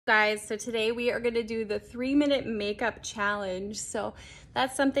Guys, so today we are going to do the 3-minute makeup challenge. So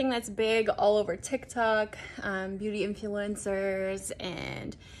that's something that's big all over TikTok. Beauty influencers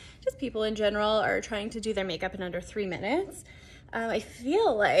and just people in general are trying to do their makeup in under 3 minutes. I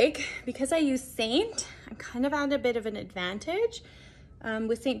feel like because I use Seint, I'm kind of at a bit of an advantage.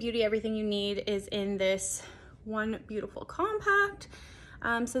 With Seint Beauty, everything you need is in this one beautiful compact.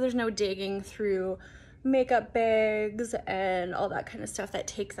 So there's no digging through makeup bags and all that kind of stuff that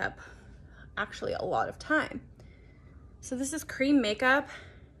takes up actually a lot of time. So this is cream makeup.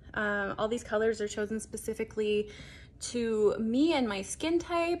 All these colors are chosen specifically to me and my skin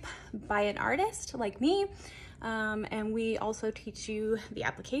type by an artist like me. And we also teach you the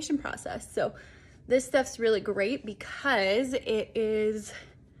application process. So this stuff's really great because it is,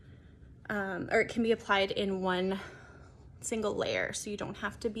 or it can be applied in one single layer. So you don't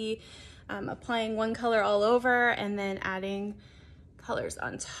have to be applying one color all over and then adding colors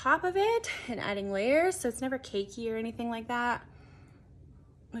on top of it and adding layers. So it's never cakey or anything like that,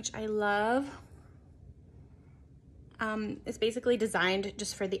 which I love. It's basically designed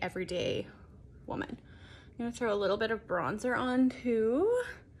just for the everyday woman. I'm gonna throw a little bit of bronzer on too,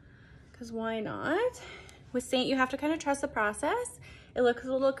 because why not? With Seint, you have to kind of trust the process. It looks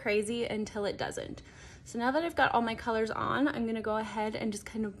a little crazy until it doesn't. So now that I've got all my colors on, I'm gonna go ahead and just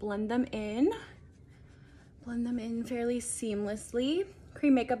kind of blend them in fairly seamlessly.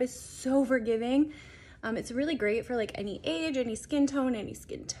 Cream makeup is so forgiving. It's really great for like any age, any skin tone, any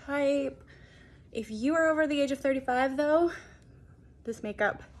skin type. If you are over the age of 35 though, this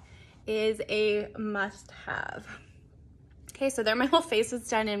makeup is a must-have. Okay, so there my whole face is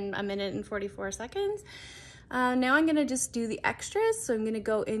done in 1 minute and 44 seconds. Now I'm gonna just do the extras. So I'm gonna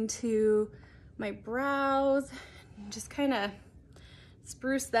go into my brows and just kind of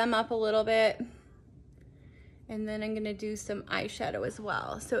spruce them up a little bit. And then I'm gonna do some eyeshadow as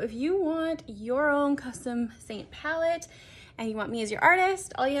well. So if you want your own custom Seint palette and you want me as your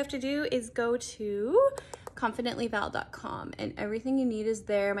artist, all you have to do is go to confidentlyval.com and everything you need is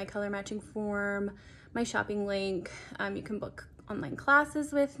there. My color matching form, my shopping link. You can book online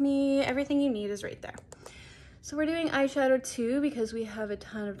classes with me. Everything you need is right there. So we're doing eyeshadow too because we have a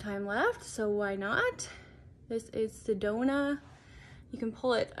ton of time left, so why not? This is Sedona. You can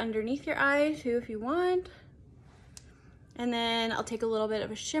pull it underneath your eye too if you want. And then I'll take a little bit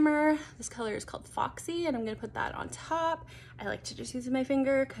of a shimmer. This color is called Foxy and I'm gonna put that on top. I like to just use my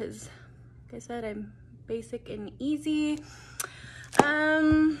finger because, like I said, I'm basic and easy.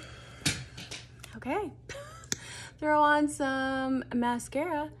 Okay, throw on some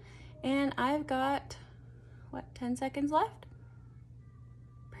mascara and I've got, what, 10 seconds left?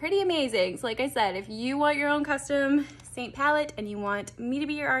 Pretty amazing. So like I said, if you want your own custom Seint palette and you want me to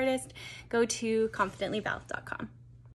be your artist, go to confidentlyval.com.